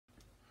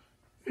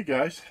Hey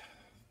guys,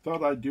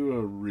 thought I'd do a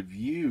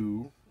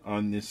review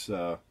on this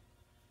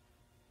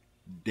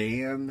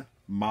Dan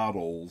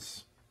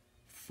Models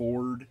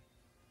Ford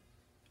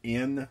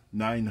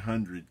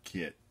N900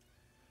 kit.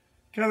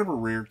 Kind of a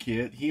rare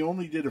kit. He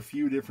only did a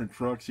few different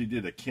trucks. He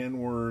did a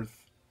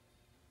Kenworth,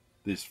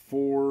 this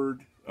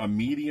Ford, a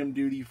medium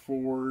duty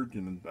Ford,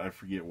 and I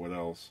forget what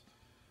else.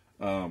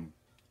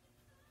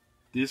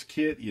 This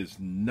kit is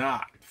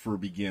not for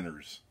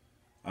beginners.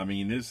 I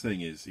mean, this thing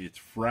it's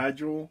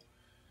fragile.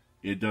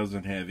 It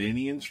doesn't have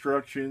any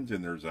instructions,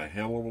 and there's a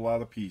hell of a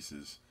lot of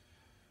pieces.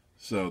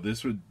 So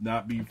this would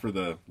not be for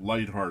the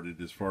lighthearted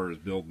as far as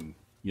building,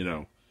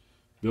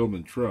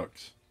 building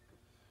trucks.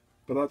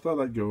 But I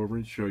thought I'd go over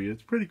and show you.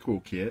 It's a pretty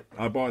cool kit.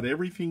 I bought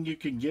everything you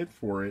can get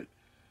for it.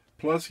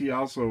 Plus,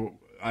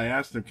 I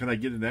asked him, can I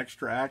get an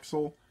extra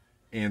axle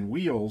and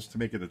wheels to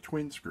make it a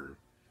twin screw?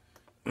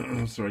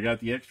 So I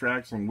got the extra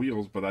axle and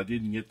wheels, but I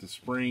didn't get the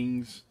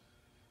springs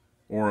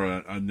or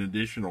an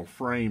additional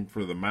frame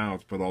for the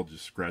mounts, but I'll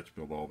just scratch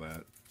build all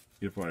that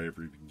if I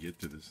ever even get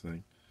to this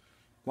thing.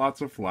 Lots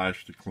of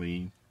flash to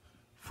clean.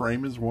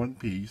 Frame is one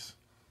piece.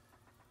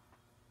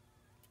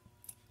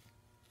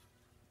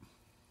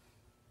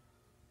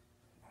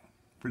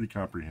 Pretty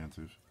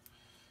comprehensive.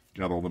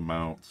 Got all the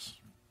mounts,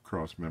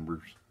 cross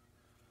members.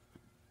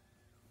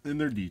 And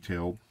they're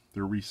detailed.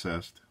 They're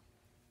recessed.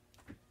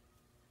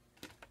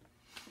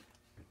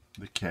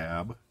 The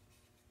cab.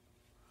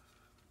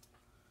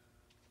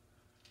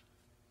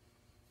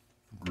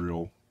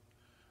 Grill,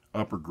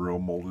 upper grill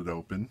molded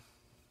open,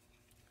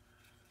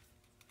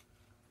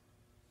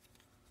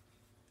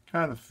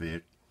 kind of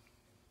thick,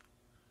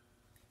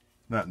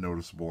 not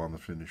noticeable on the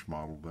finished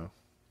model though.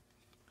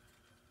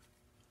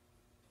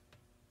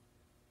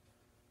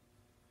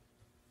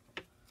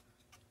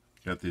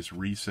 Got this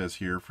recess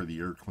here for the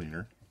air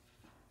cleaner,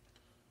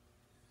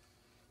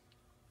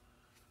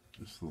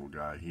 this little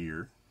guy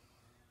here,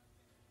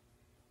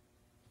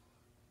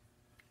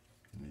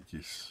 and it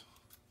just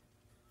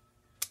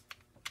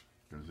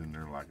goes in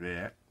there like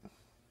that.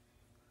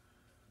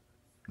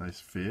 Nice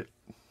fit.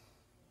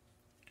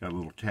 Got a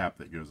little cap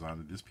that goes on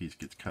it. This piece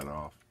gets cut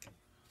off.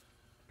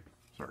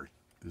 Sorry,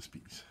 this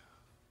piece.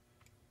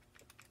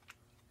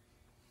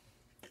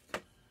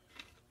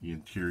 The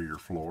interior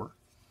floor.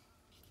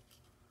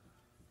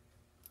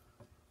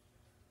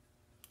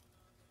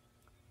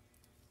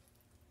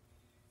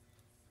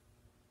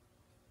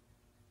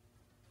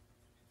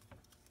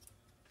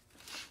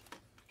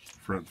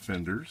 Front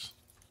fenders.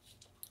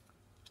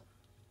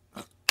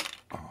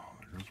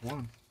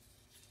 One.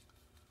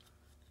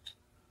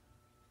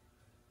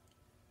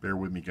 Bear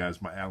with me,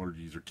 guys. My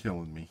allergies are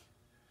killing me.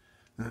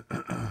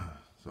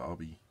 So I'll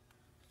be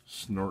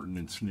snorting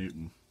and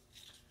snooting.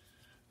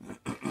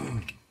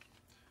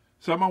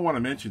 Something I want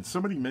to mention.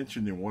 Somebody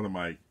mentioned in one of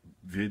my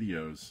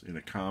videos in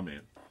a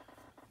comment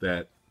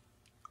that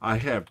I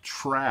have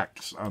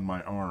tracks on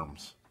my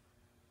arms.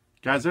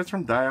 Guys, that's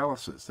from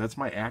dialysis. That's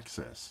my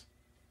access.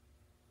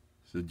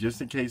 So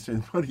just in case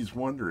anybody's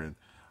wondering,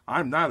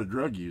 I'm not a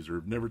drug user.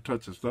 I've never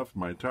touched the stuff in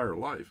my entire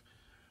life.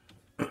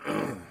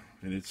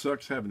 And it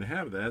sucks having to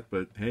have that,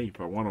 but hey,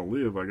 if I want to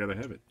live, I gotta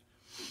have it.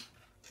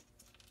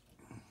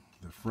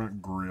 The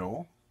front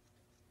grille,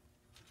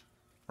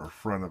 or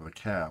front of the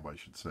cab, I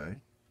should say.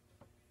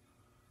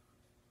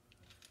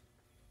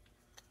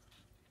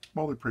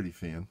 Molded pretty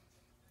thin.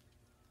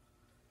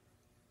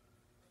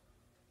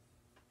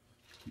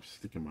 Keep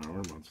sticking my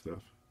arm on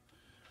stuff.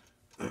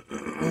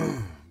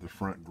 The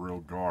front grille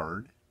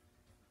guard.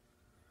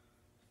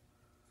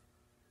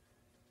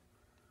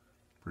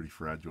 Pretty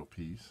fragile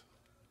piece.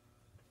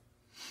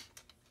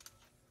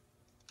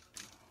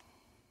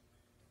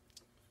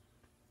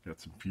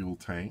 Got some fuel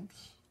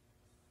tanks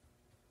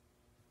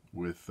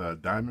with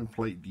diamond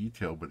plate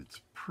detail, but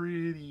it's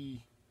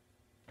pretty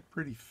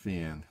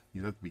thin.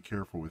 You have to be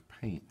careful with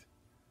paint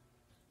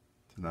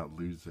to not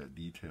lose that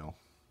detail.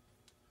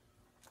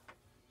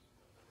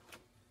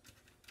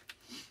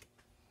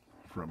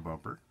 Front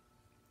bumper.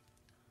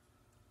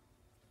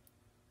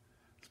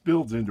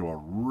 Builds into a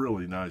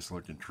really nice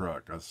looking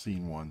truck. I've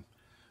seen one.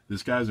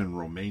 This guy's in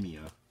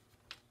Romania,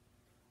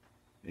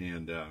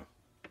 and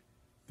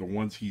the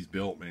ones he's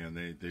built, man,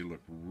 they look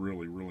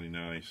really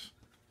nice.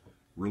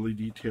 Really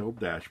detailed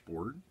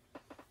dashboard.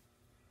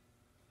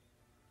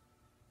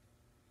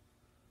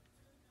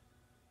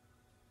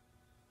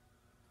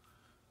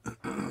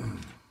 Got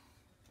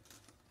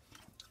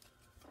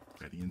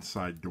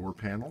inside door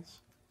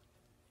panels.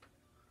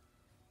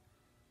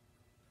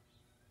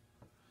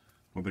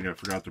 One thing I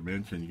forgot to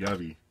mention, you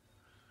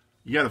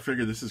gotta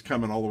figure this is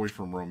coming all the way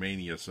from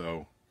Romania,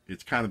 so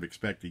it's kind of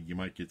expected you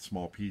might get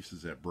small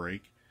pieces that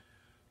break.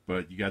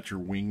 But you got your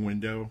wing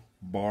window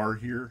bar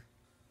here.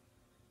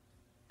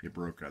 It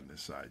broke on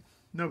this side.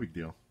 No big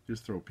deal.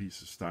 Just throw a piece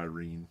of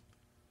styrene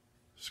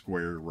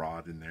square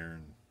rod in there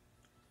and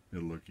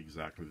it'll look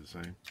exactly the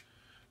same.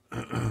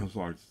 As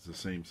long as it's the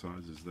same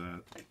size as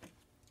that.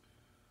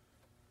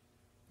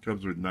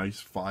 Comes with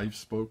nice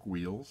 5-spoke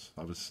wheels.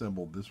 I've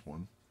assembled this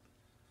one.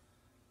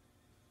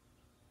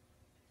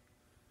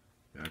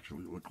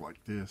 Actually look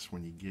like this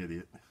when you get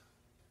it.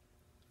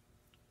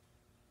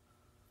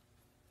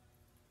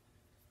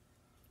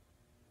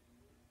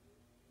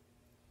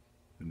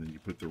 And then you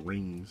put the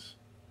rings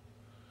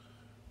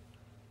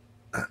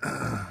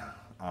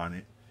on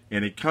it.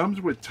 And it comes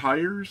with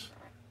tires,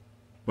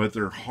 but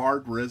they're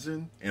hard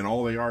resin, and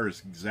all they are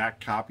is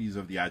exact copies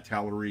of the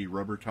Italeri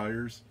rubber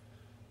tires.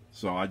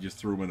 So I just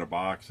threw them in a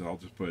box, and I'll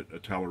just put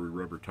Italeri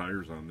rubber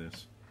tires on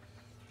this.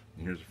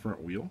 And here's the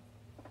front wheel.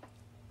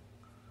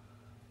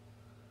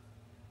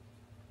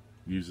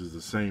 Uses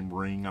the same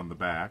ring on the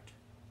back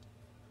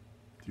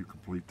to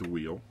complete the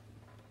wheel.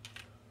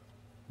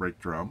 Brake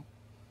drum.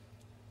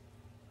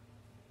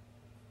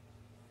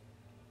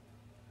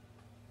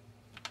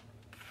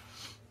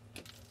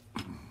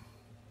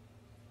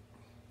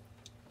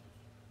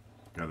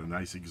 Got a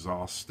nice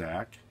exhaust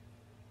stack.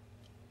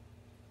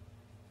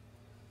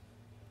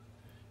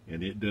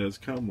 And it does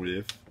come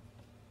with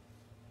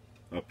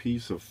a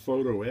piece of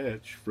photo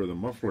etch for the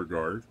muffler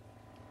guard,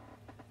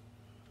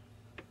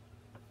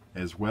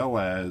 as well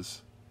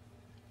as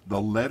the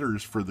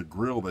letters for the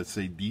grill that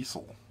say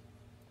diesel.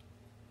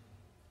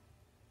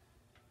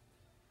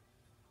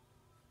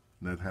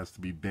 And that has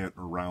to be bent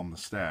around the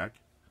stack.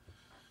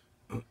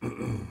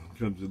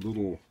 Comes with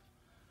little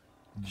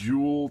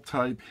jewel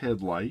type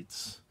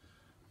headlights.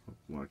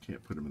 Well, I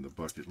can't put them in the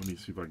bucket. Let me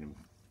see if I can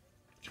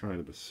kind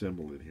of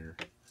assemble it here.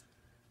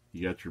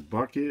 You got your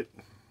bucket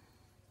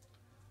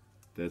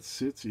that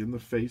sits in the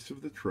face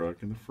of the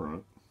truck in the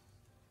front.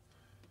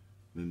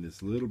 Then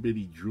this little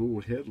bitty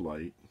jewel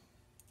headlight,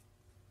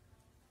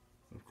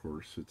 of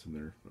course, sits in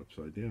there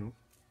upside down.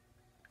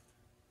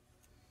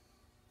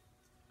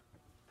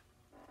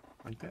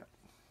 Like that.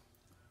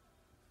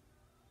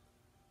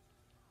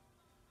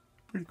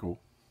 Pretty cool.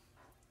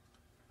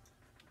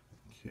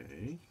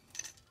 Okay.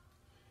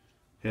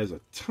 Has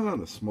a ton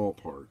of small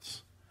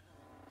parts.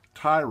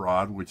 Tie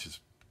rod, which is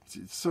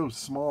it's so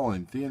small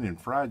and thin and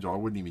fragile, I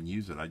wouldn't even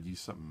use it. I'd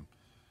use something,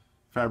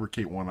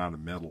 fabricate one out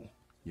of metal,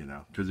 you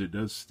know, because it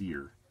does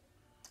steer.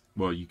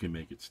 Well, you can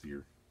make it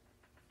steer.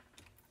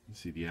 You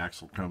see the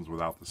axle comes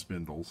without the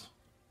spindles.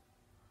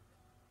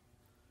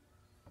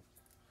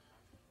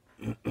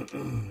 And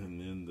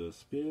then the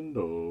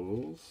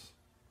spindles,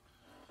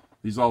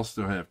 these all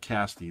still have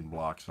casting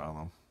blocks on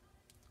them.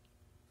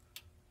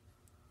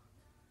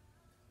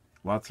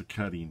 Lots of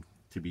cutting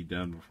to be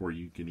done before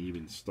you can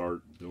even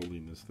start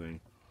building this thing.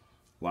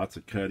 Lots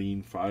of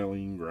cutting,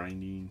 filing,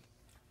 grinding.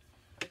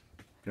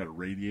 Got a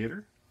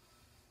radiator.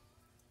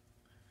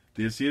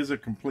 This is a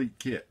complete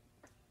kit.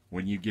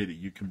 When you get it,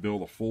 you can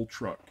build a full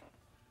truck.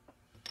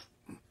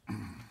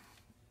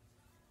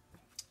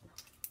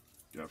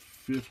 Got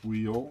fifth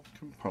wheel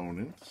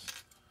components.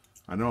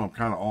 I know I'm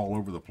kind of all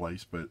over the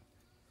place, but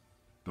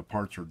the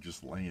parts are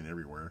just laying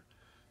everywhere.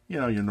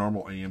 You know, your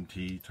normal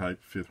AMT type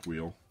fifth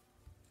wheel.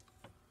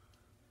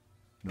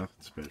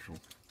 Nothing special.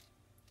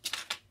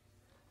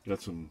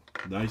 Got some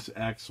nice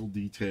axle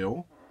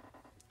detail.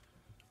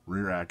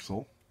 Rear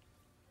axle.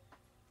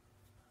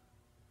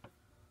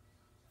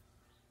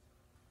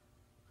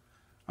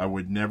 I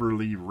would never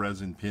leave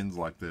resin pins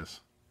like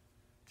this.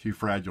 Too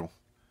fragile.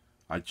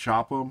 I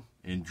chop them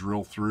and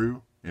drill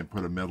through and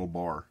put a metal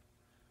bar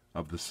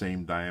of the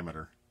same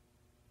diameter.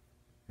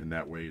 And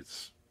that way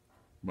it's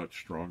much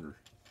stronger.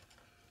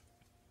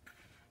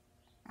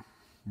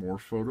 More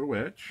photo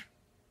etch.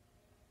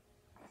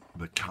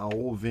 The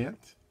cowl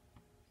vent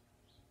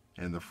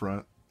and the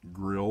front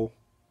grill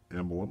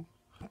emblem.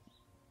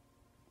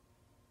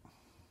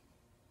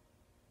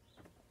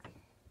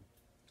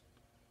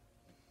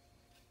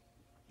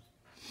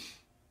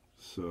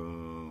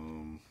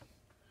 Some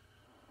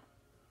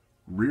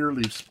rear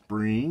leaf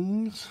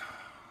springs.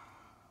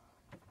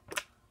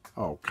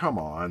 Oh, come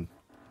on.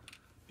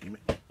 Damn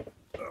it.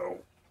 Oh.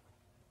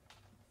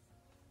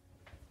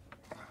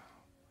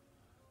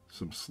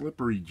 Some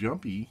slippery,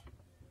 jumpy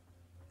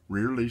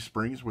rear leaf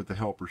springs with the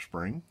helper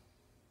spring.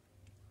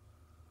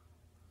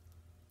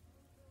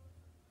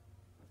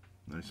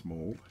 Nice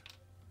mold.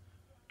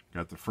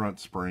 Got the front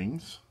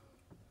springs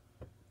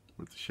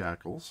with the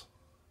shackles.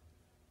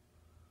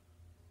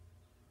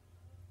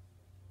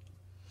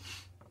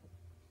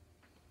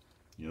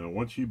 You know,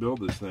 once you build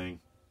this thing,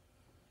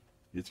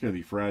 it's going to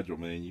be fragile,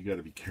 man. You got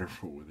to be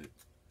careful with it.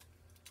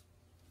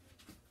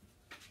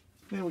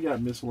 Then we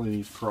got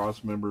miscellaneous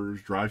cross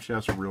members. Drive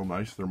shafts are real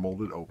nice. They're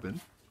molded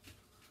open.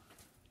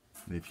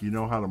 And if you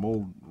know how to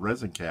mold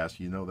resin cast,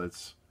 you know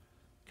that's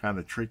kind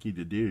of tricky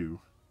to do.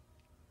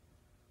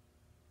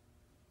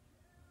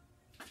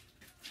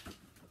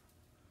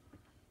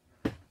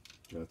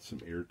 Got some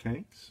air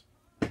tanks.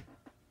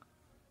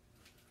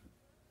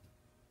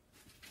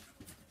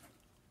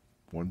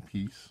 One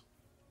piece.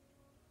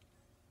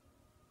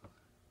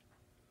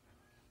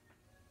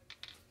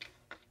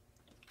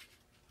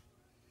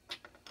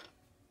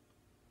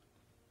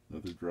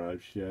 Another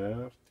drive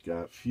shaft.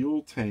 Got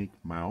fuel tank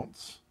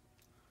mounts.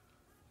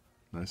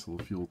 Nice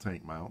little fuel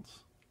tank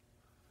mounts.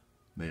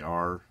 They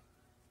are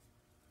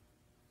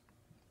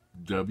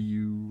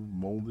W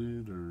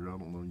molded, or I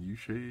don't know, U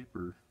shape,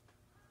 or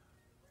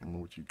I don't know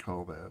what you'd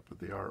call that, but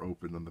they are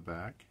open on the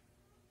back.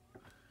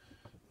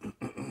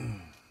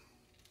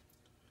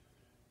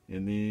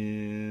 And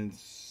then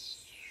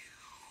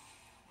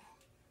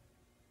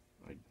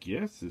I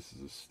guess this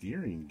is a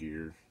steering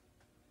gear.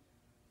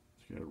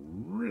 It's got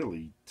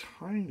really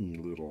tiny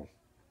little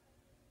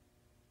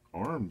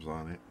arms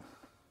on it.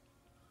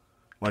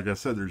 Like I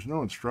said, there's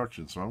no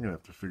instructions, so I'm going to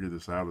have to figure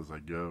this out as I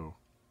go.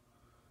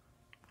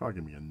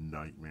 Probably going to be a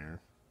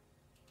nightmare.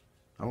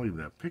 I don't even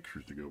have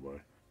pictures to go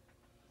by.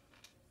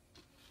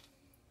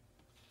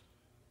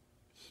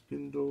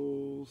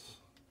 Spindles.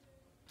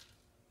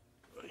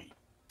 Wait.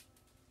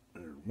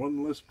 There's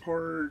one less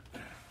part.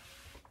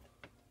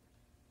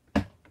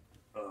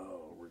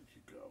 Oh, where'd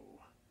you go?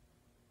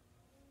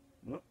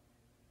 Well,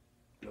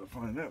 gotta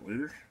find that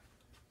later.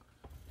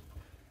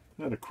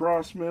 Got a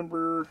cross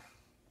member.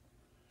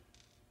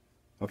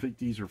 I think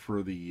these are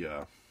for the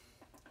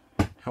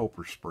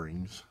helper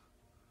springs.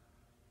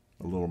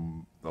 The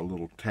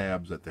little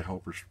tabs that the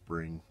helper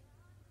spring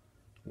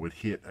would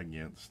hit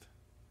against.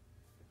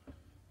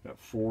 Got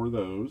 4 of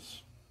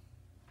those.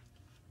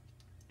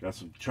 Got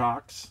some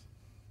chocks.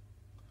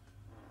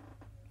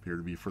 Appear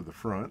to be for the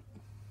front.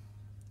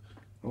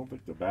 I don't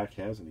think the back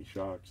has any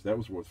shocks. That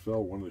was what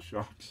fell, one of the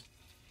shocks.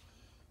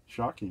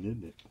 Shocking,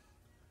 isn't it?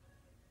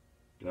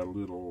 Got a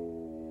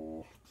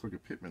little, looks like a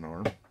pitman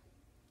arm.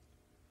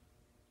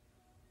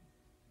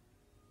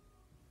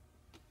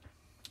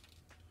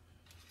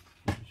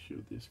 Show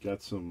this.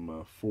 Got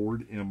some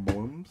Ford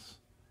emblems,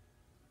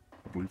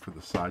 I believe for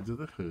the sides of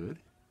the hood.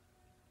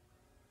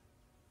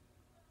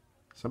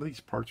 Some of these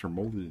parts are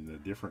molded in a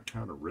different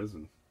kind of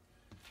resin.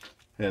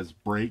 Has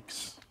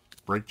brakes,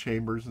 brake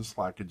chambers, and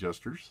slack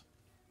adjusters.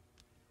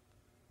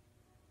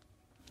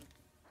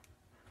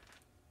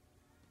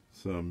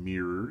 Some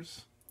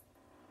mirrors,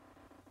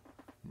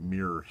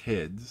 mirror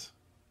heads.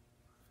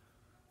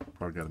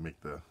 Probably got to make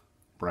the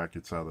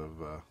brackets out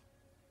of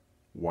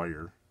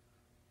wire.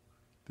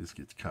 This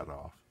gets cut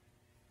off.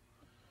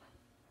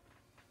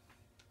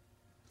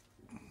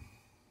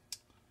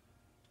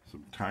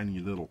 Some tiny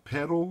little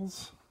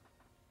pedals.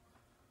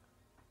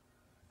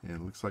 And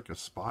it looks like a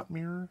spot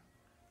mirror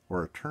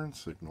or a turn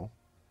signal.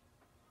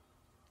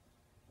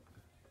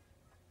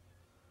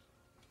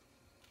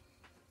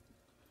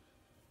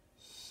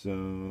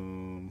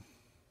 Some,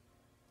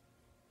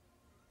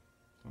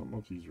 I don't know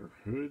if these are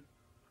hood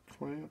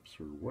clamps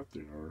or what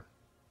they are.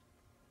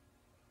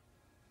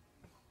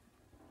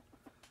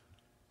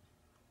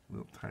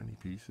 Little tiny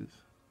pieces.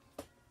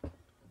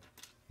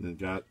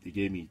 Then they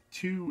gave me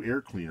 2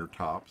 air cleaner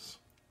tops.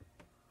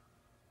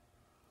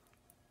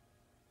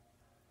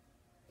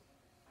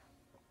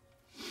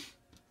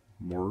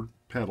 More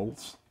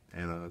pedals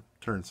and a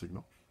turn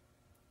signal.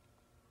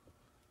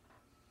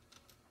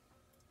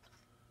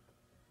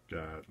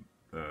 Got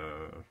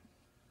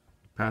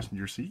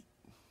passenger seat.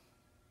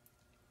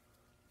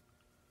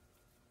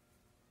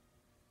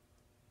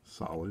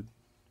 Solid.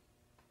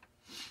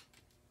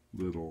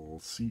 Little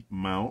seat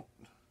mount.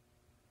 I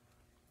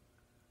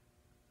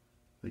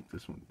think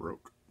this one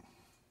broke.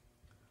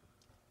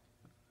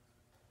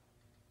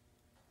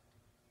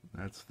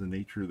 That's the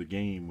nature of the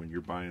game when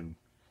you're buying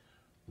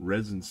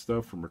resin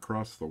stuff from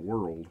across the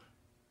world.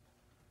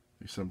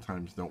 They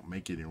sometimes don't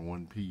make it in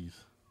one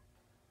piece.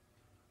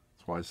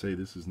 That's why I say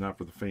this is not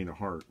for the faint of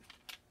heart.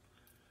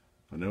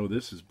 I know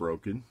this is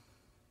broken.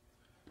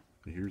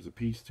 But here's a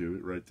piece to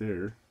it right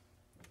there.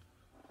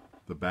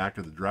 The back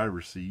of the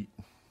driver's seat.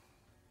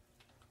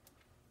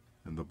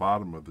 And the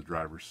bottom of the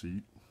driver's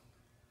seat.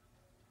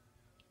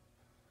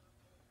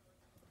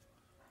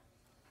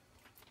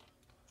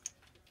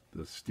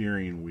 The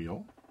steering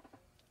wheel.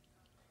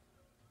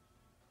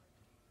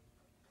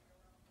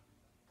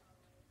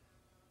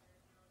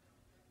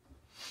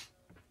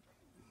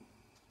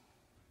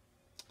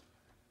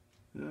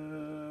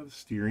 The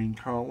steering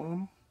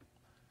column.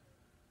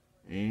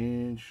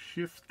 And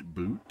shift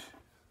boot.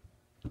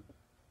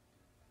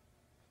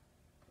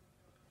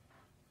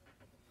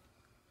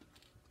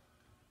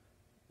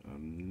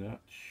 I'm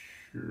not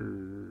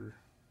sure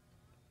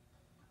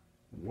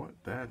what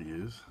that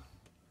is.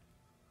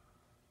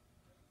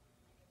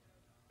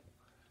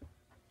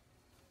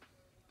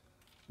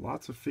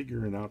 Lots of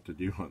figuring out to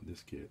do on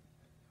this kit.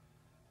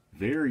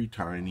 Very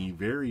tiny,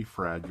 very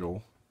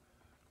fragile.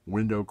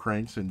 Window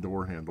cranks and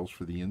door handles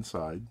for the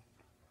inside.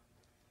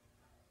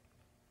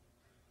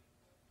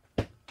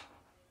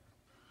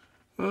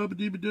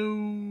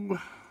 Up-a-dee-ba-doo.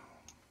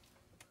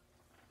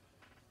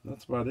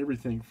 That's about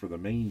everything for the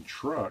main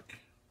truck.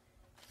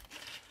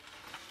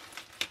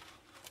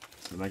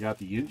 And I got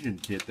the engine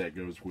kit that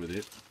goes with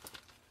it,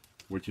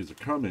 which is a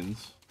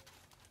Cummins,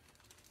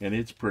 and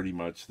it's pretty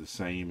much the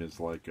same as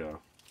like a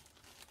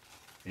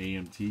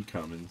AMT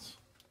Cummins.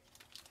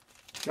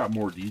 It's got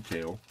more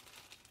detail.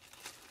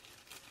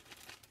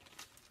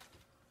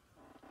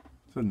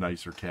 It's a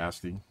nicer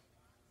casting.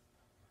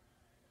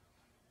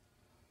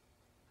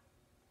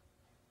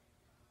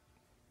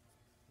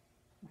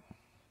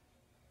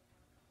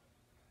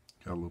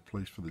 Got a little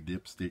place for the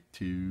dipstick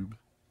tube.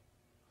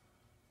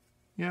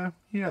 Yeah,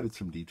 he added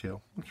some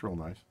detail. Looks real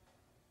nice.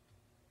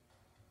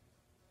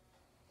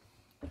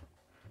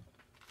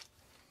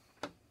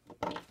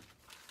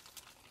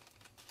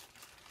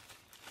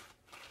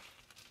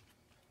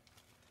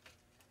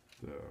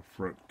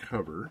 front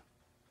cover.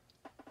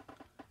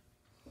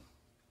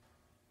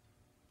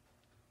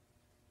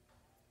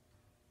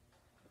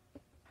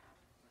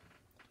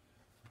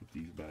 Put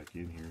these back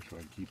in here so I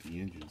can keep the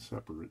engine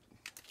separate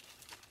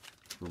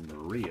from the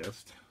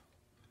rest.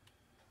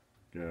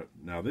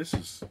 Now this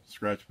is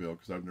scratch built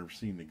because I've never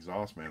seen an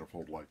exhaust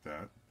manifold like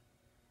that.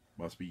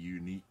 Must be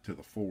unique to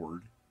the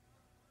Ford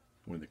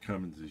when the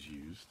Cummins is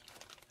used.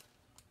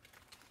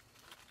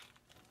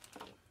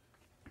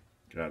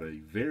 Got a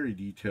very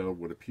detailed,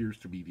 what appears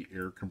to be the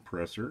air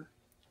compressor.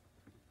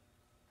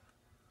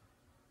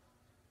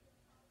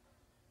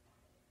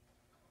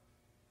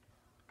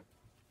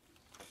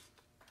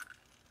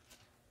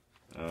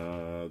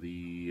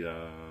 The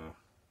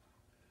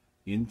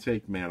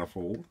intake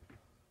manifold.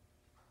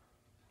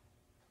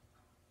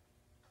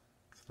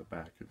 That's the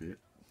back of it.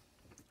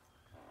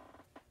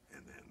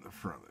 And then the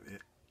front of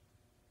it.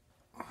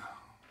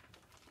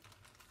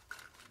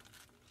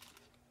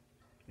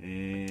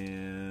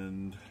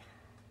 And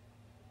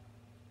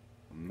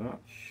I'm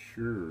not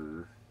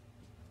sure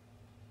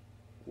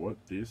what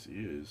this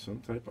is. Some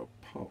type of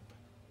pump.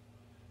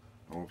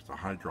 I don't know if it's a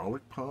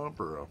hydraulic pump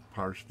or a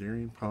power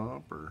steering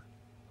pump or...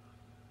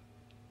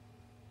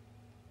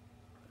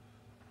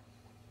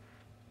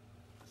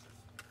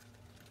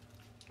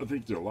 I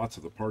think there are lots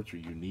of the parts are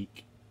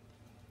unique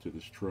to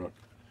this truck.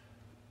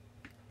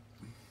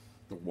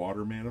 The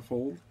water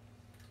manifold.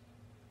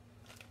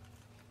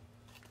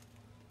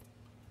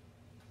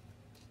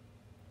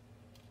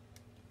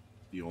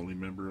 The only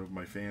member of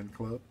my fan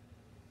club.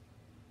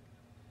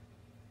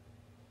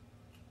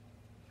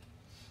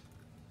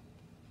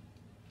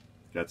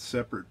 Got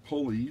separate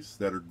pulleys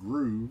that are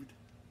grooved.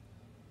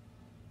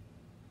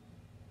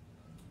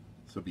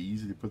 So it'll be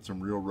easy to put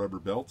some real rubber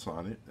belts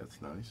on it. That's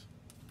nice.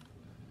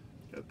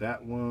 Got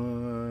that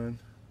one.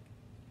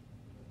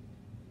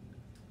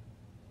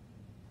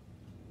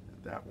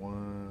 Got that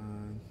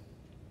one.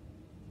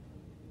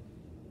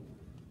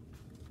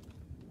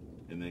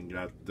 And then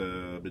got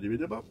the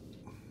biddy-biddy-bop.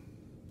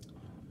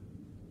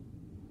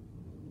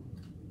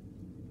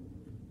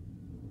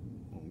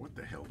 What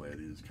the hell that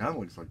is? Kind of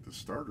looks like the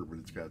starter, but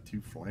it's got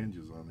two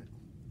flanges on it.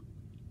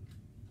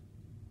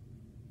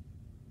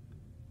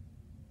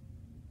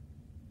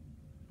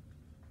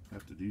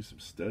 Have to do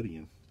some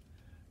studying.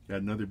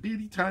 Got another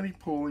bitty tiny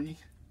pulley,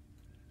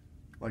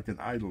 like an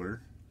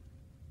idler.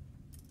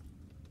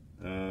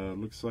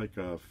 Looks like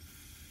a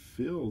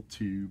fill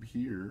tube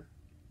here.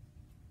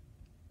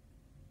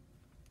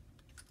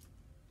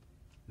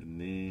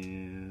 And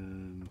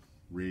then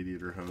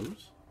radiator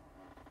hose.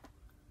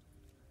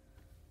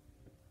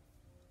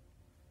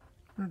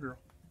 Here, girl.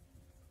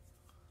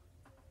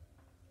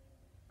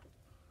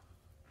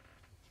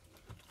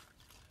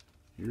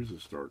 Here's a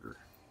starter.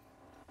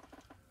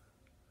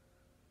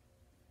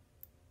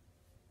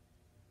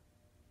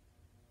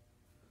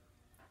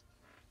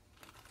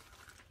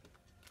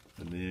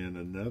 And then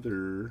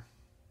another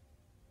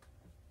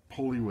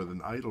pulley with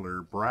an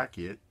idler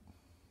bracket.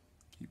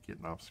 Keep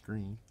getting off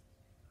screen.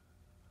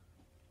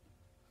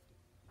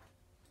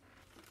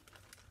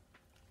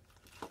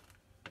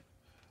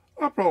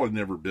 I'll probably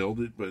never build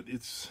it, but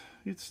it's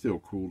still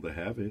cool to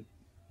have it,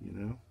 you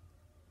know.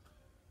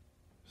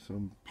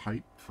 Some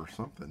pipe for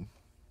something.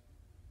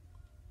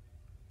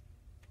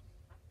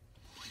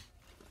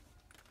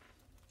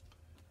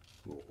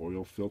 Little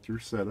oil filter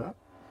setup.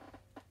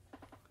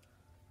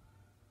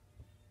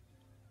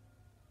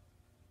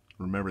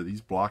 Remember, these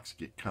blocks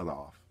get cut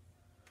off.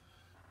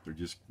 They're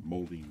just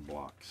molding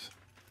blocks.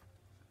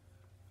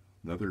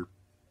 Another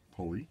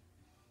pulley.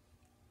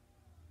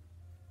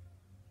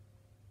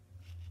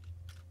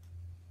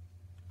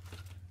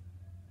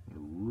 A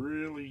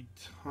really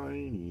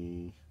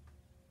tiny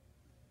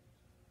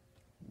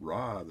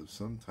rod of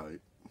some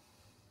type.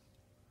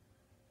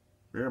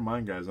 Bear in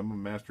mind, guys, I'm a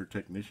master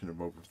technician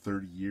of over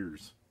 30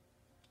 years.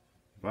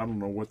 If I don't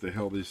know what the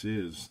hell this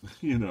is,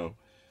 you know,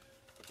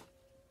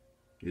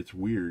 it's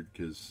weird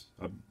because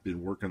I've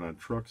been working on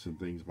trucks and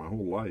things my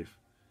whole life.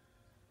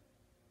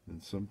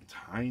 And some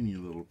tiny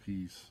little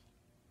piece.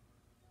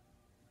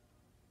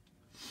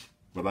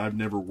 But I've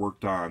never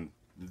worked on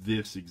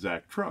this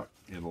exact truck.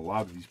 And a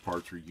lot of these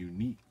parts are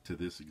unique to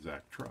this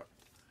exact truck.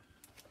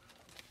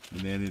 And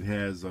then it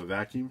has a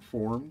vacuum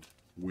formed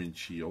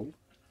windshield,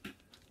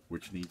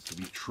 which needs to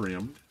be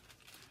trimmed.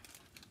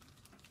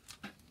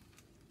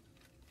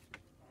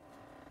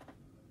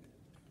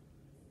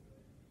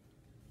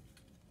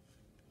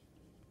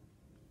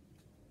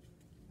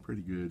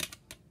 Pretty good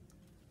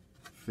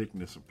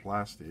thickness of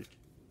plastic.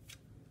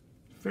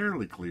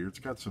 Fairly clear. It's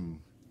got some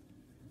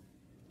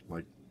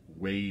like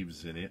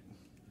waves in it.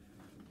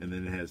 And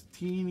then it has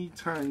teeny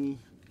tiny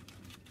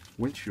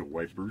windshield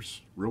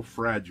wipers, real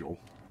fragile,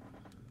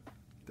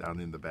 down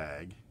in the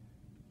bag.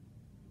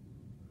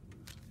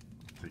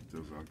 Take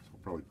those out, I'll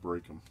probably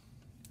break them.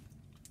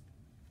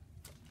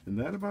 And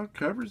that about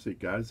covers it,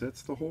 guys.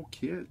 That's the whole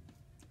kit.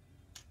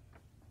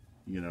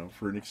 You know,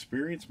 for an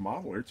experienced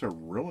modeler, it's a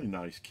really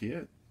nice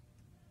kit.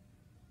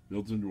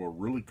 Builds into a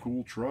really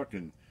cool truck,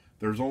 and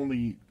there's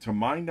only, to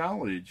my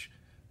knowledge,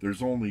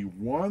 There's only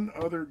one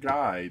other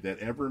guy that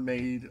ever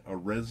made a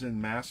resin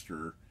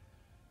master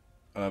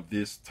of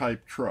this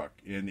type truck,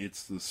 and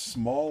it's the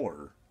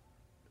smaller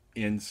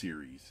N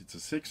series. It's a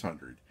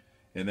 600,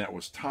 and that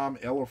was Tom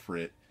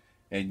Elifrit,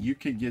 and you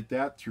can get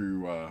that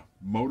through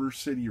Motor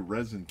City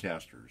Resin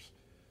Casters.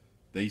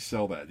 They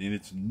sell that, and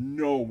it's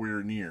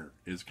nowhere near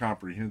as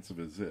comprehensive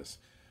as this.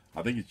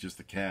 I think it's just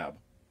the cab.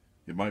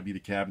 It might be the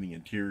cab and the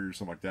interior or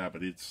something like that,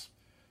 but it's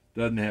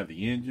doesn't have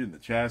the engine, the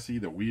chassis,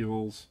 the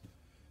wheels.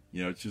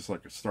 You know, it's just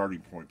like a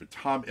starting point. But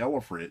Tom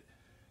Elifrit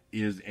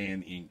is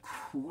an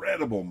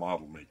incredible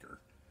model maker.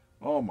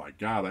 Oh my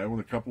God, I own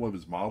a couple of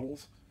his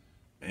models.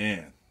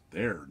 Man,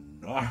 they're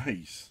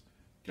nice.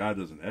 Guy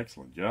does an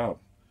excellent job.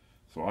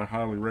 So I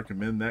highly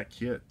recommend that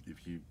kit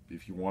if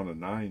you want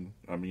a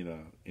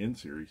N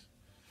series.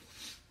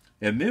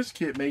 And this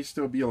kit may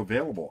still be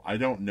available. I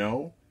don't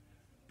know,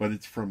 but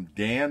it's from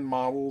Dan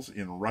Models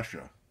in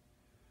Russia.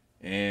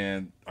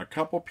 And a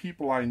couple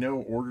people I know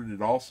ordered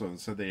it also and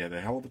said they had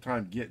a hell of a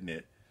time getting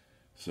it.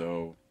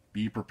 So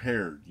be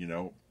prepared, you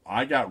know.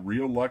 I got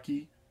real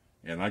lucky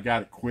and I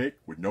got it quick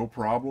with no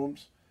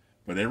problems.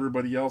 But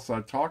everybody else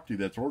I've talked to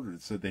that's ordered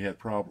it said they had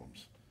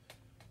problems.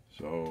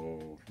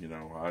 So, you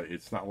know,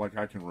 it's not like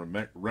I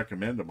can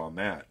recommend them on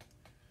that.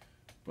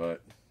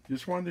 But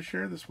just wanted to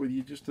share this with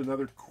you. Just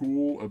another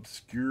cool,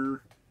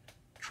 obscure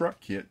truck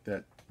kit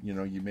that, you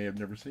know, you may have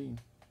never seen.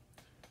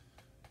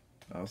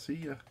 I'll see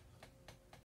ya.